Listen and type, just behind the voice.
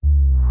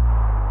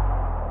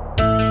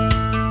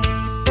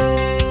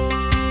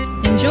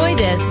Enjoy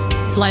this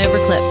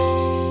flyover clip.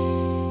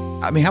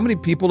 I mean, how many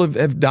people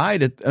have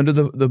died under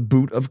the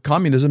boot of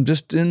communism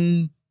just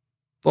in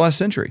the last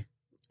century?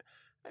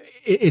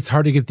 It's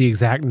hard to get the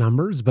exact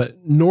numbers, but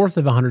north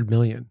of 100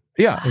 million.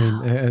 Yeah. I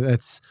mean,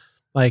 that's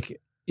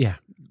like, yeah.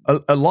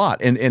 A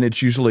lot. And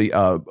it's usually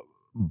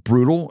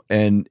brutal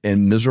and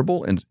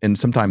miserable and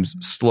sometimes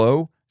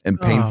slow and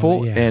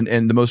painful.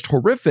 And the most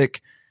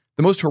horrific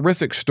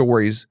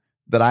stories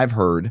that I've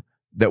heard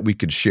that we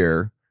could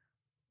share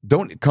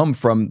don't come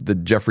from the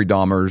Jeffrey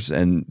Dahmers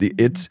and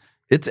it's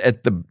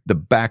at the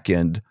back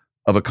end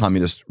of a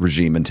communist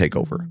regime and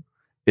takeover.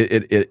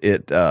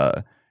 It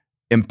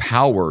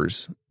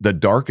empowers the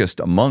darkest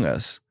among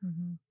us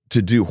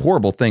to do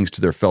horrible things to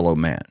their fellow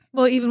man.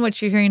 Well, even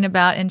what you're hearing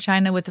about in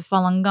China with the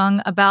Falun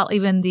Gong, about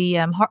even the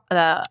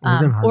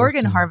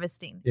organ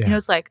harvesting. Yeah. You know,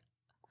 it's like,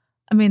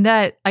 I mean,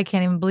 that I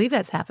can't even believe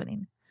that's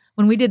happening.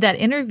 When we did that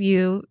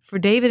interview for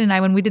David and I,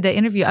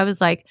 I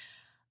was like,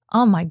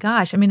 oh my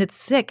gosh, I mean, it's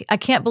sick. I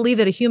can't believe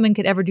that a human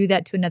could ever do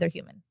that to another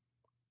human.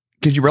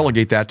 Could you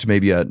relegate that to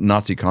maybe a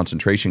Nazi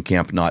concentration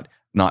camp not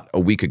a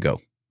week ago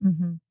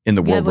in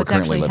the world we're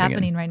currently living in? What's actually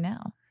happening right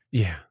now.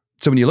 Yeah.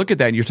 So when you look at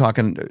that and you're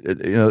talking,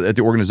 at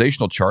the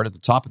organizational chart at the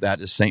top of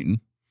that is Satan.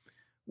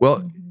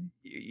 Well,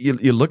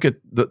 you look at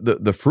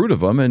the fruit of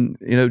them, and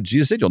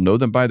Jesus said you'll know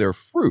them by their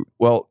fruit.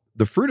 Well,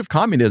 the fruit of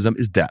communism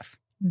is death.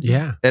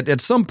 Yeah.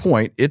 At some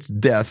point, it's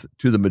death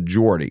to the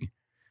majority,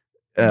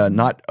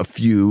 not a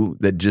few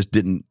that just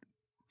didn't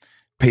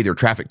pay their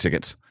traffic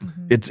tickets.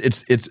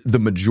 It's the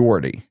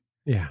majority.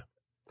 Yeah.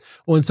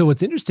 Well, and so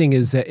what's interesting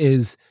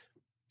is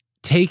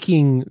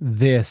taking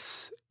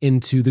this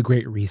into the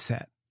Great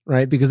Reset.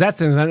 Right, because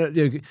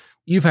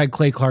you've had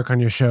Clay Clark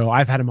on your show.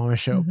 I've had him on my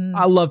show.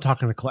 I love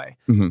talking to Clay.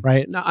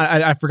 Right, now,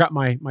 I forgot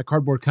my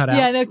cardboard cutouts.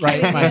 Yeah, no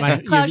kidding. Right,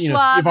 my Klaus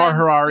Schwab, Yuval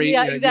Harari.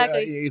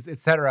 Exactly,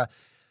 etc.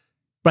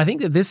 But I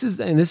think that this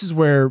is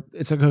where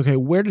it's like, okay,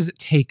 where does it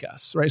take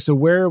us? Right. So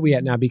where are we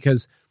at now?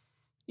 Because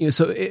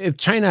so if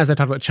China, as I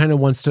talked about, China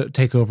wants to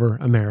take over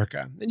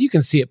America, and you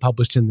can see it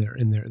published in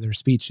their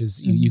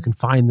speeches. You can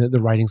find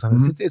the writings on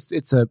this.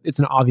 It's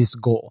an obvious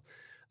goal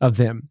of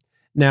them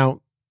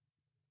now.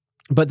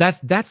 But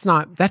that's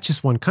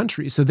just one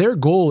country. So their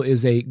goal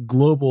is a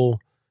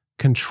global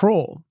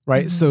control,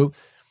 right? So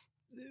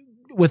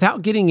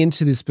without getting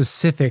into the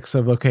specifics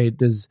of, okay,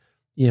 does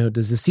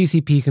the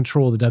CCP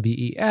control the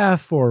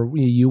WEF or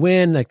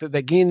UN? Like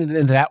that getting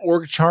into that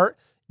org chart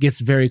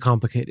gets very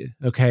complicated,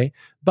 okay?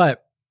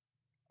 But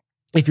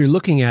if you're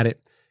looking at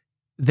it,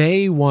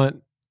 they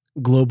want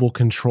global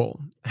control.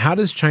 How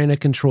does China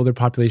control their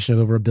population of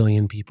over 1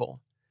 billion people?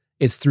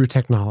 It's through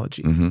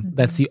technology.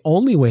 That's the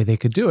only way they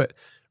could do it.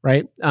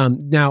 Right.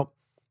 Now,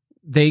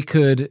 they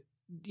could,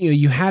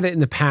 you had it in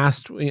the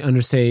past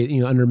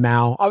under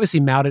Mao. Obviously,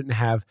 Mao didn't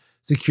have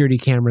security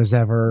cameras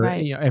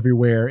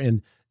everywhere,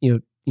 and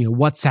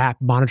WhatsApp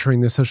monitoring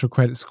the social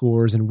credit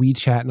scores and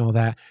WeChat and all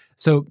that.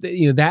 So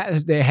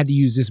that they had to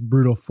use this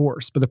brutal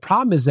force. But the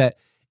problem is that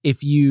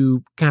if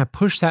you kind of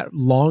push that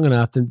long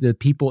enough, then the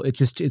people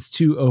it's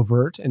too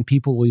overt, and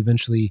people will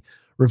eventually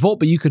revolt.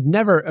 But you could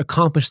never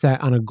accomplish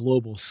that on a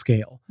global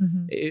scale.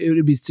 It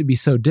would be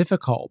so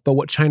difficult. But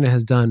what China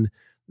has done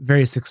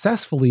very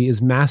successfully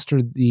is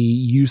mastered the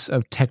use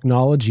of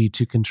technology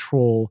to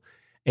control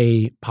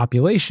a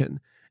population.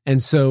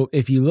 And so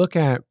if you look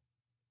at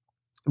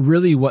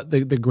really what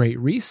the Great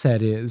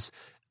Reset is,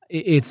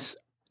 it's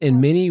in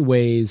many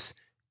ways,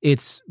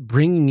 it's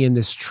bringing in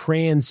this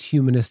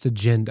transhumanist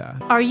agenda.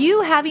 Are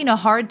you having a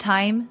hard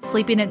time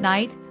sleeping at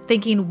night,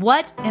 thinking,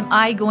 what am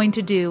I going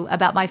to do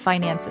about my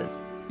finances?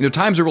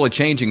 Times are really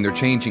changing. They're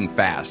changing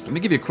fast. Let me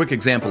give you a quick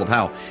example of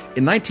how.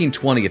 In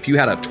 1920, if you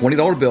had a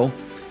 $20 bill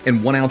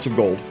and 1 ounce of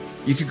gold,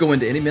 you could go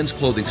into any men's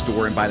clothing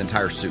store and buy an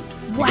entire suit.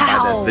 You could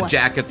buy the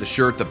jacket, the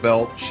shirt, the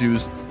belt,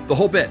 shoes, the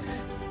whole bit.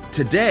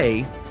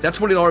 Today, that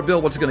 $20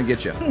 bill, what's it going to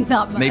get you?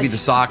 Not much. Maybe the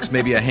socks,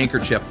 maybe a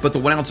handkerchief, but the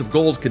 1 ounce of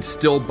gold could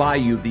still buy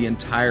you the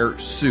entire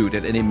suit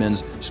at any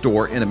men's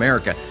store in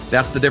America.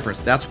 That's the difference.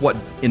 That's what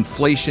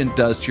inflation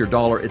does to your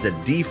dollar. It's a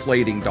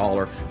deflating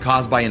dollar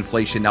caused by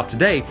inflation. Now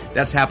today,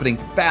 that's happening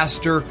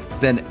faster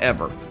than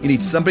ever. You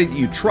need somebody that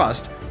you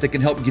trust that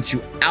can help get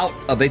you out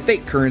of a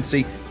fake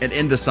currency and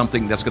into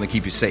something that's going to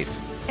keep you safe.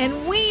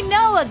 And we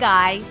know a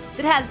guy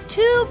that has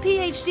 2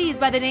 PhDs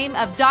by the name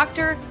of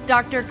Dr.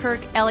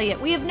 Kirk Elliott.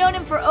 We have known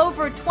him for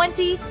over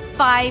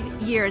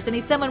 25 years, and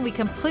he's someone we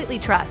completely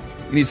trust.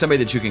 You need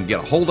somebody that you can get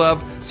a hold of,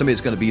 somebody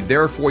that's going to be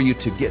there for you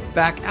to get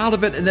back out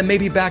of it, and then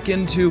maybe back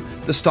into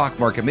the stock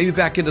market, maybe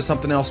back into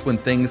something else when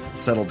things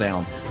settle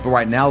down. But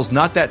right now is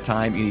not that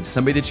time. You need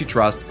somebody that you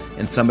trust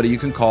and somebody you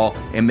can call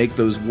and make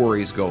those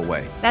worries go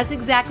away. That's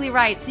exactly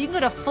right. So you can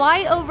go to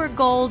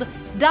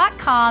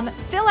flyovergold.com,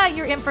 fill out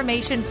your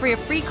information for your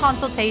free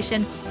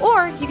consultation,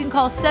 or you can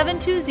call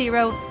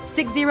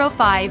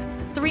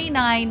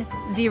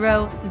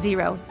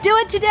 720-605-3900. Do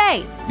it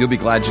today. You'll be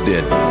glad you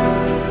did.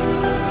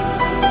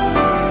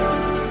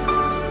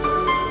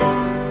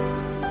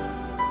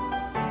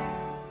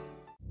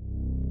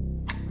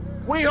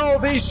 We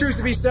hold these truths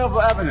to be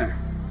self-evident.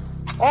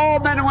 All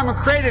men and women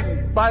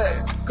created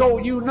by go.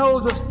 You know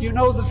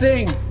the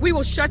thing. We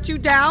will shut you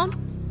down.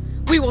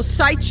 We will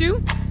cite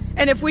you,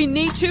 and if we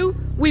need to,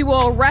 we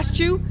will arrest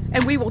you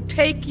and we will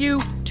take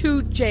you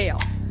to jail.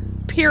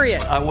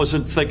 Period. I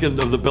wasn't thinking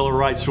of the Bill of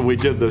Rights when we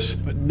did this.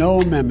 But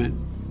no amendment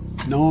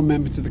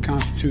to the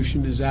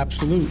Constitution is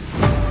absolute.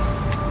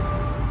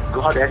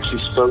 God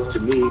actually spoke to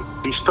me.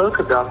 He spoke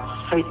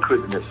about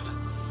sacredness.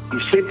 He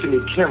said to me,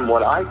 Kim,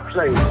 what I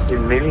place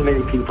in many,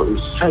 many people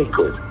is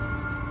sacred.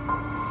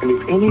 And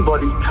if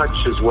anybody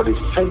touches what is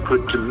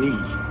sacred to me,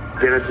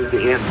 then it is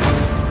the end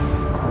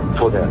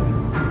for them.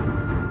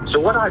 So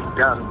what I've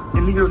done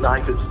in the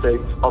United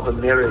States of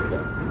America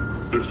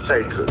is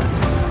sacred.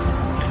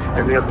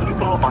 And there are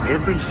people on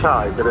every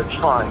side that are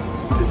trying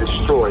to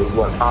destroy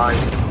what I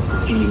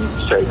deem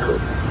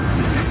sacred.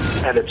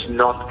 And it's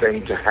not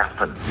going to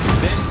happen.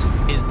 This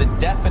is the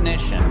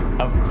definition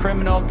of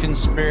criminal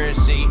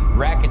conspiracy,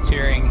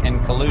 racketeering,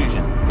 and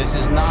collusion. This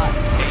is not a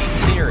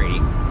theory.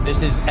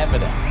 This is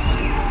evidence.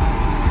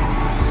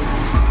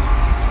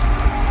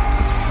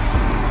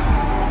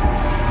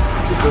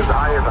 Because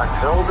I have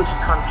upheld this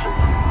country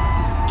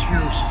to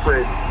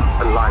spread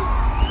a light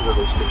to the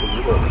rest of the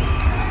world.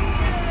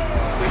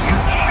 When you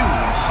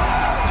choose to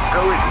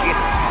go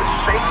against the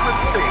sacred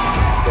thing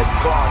that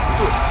God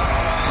put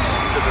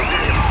into the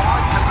very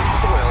heart and the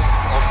soil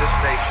of this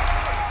nation,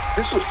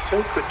 this was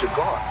sacred to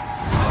God.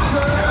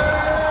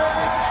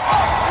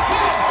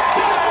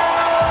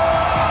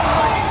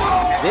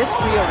 This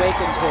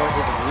reawakened tour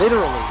is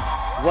literally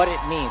what it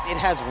means. It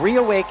has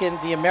reawakened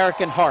the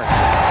American heart.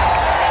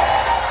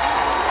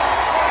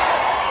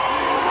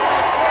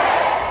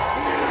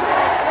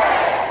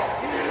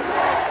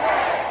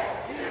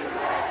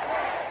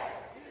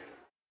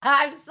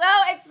 I'm so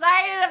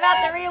excited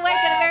about the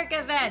Reawaken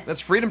America event.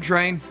 That's Freedom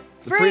Train.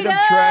 The Freedom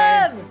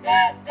Train.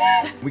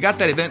 We got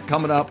that event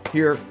coming up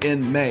here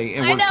in May,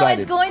 and we're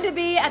excited. It's going to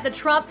be at the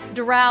Trump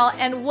Doral,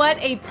 and what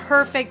a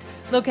perfect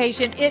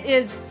location. It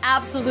is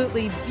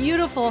absolutely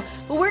beautiful.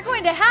 But we're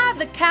going to have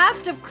the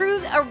cast of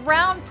crew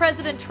around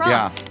President Trump.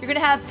 Yeah. You're going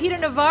to have Peter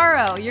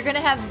Navarro. You're going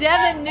to have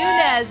Devin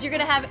Nunes. You're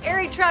going to have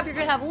Eric Trump. You're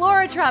going to have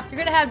Laura Trump. You're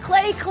going to have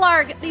Clay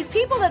Clark. These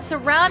people that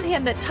surround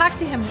him, that talk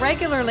to him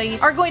regularly,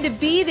 are going to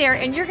be there,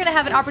 and you're going to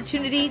have an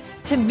opportunity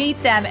to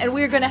meet them. And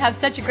we're going to have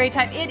such a great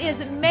time. It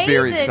is May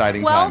Very the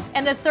exciting 12th time.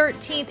 and the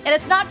 13th, and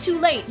it's not too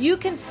late. You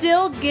can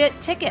still get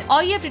tickets.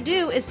 All you have to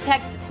do is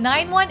text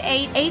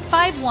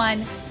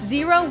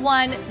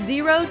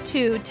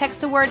 918-851-0102.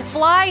 Text the word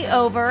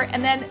flyover,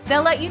 and then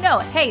they'll let you know,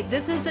 hey,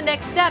 this is the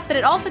next step, but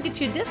it also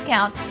gets you a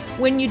discount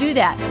when you do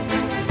that.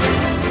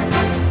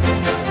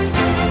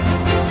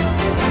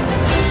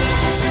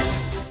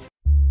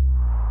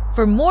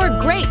 For more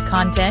great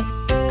content,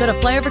 go to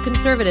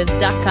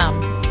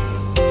flyoverconservatives.com.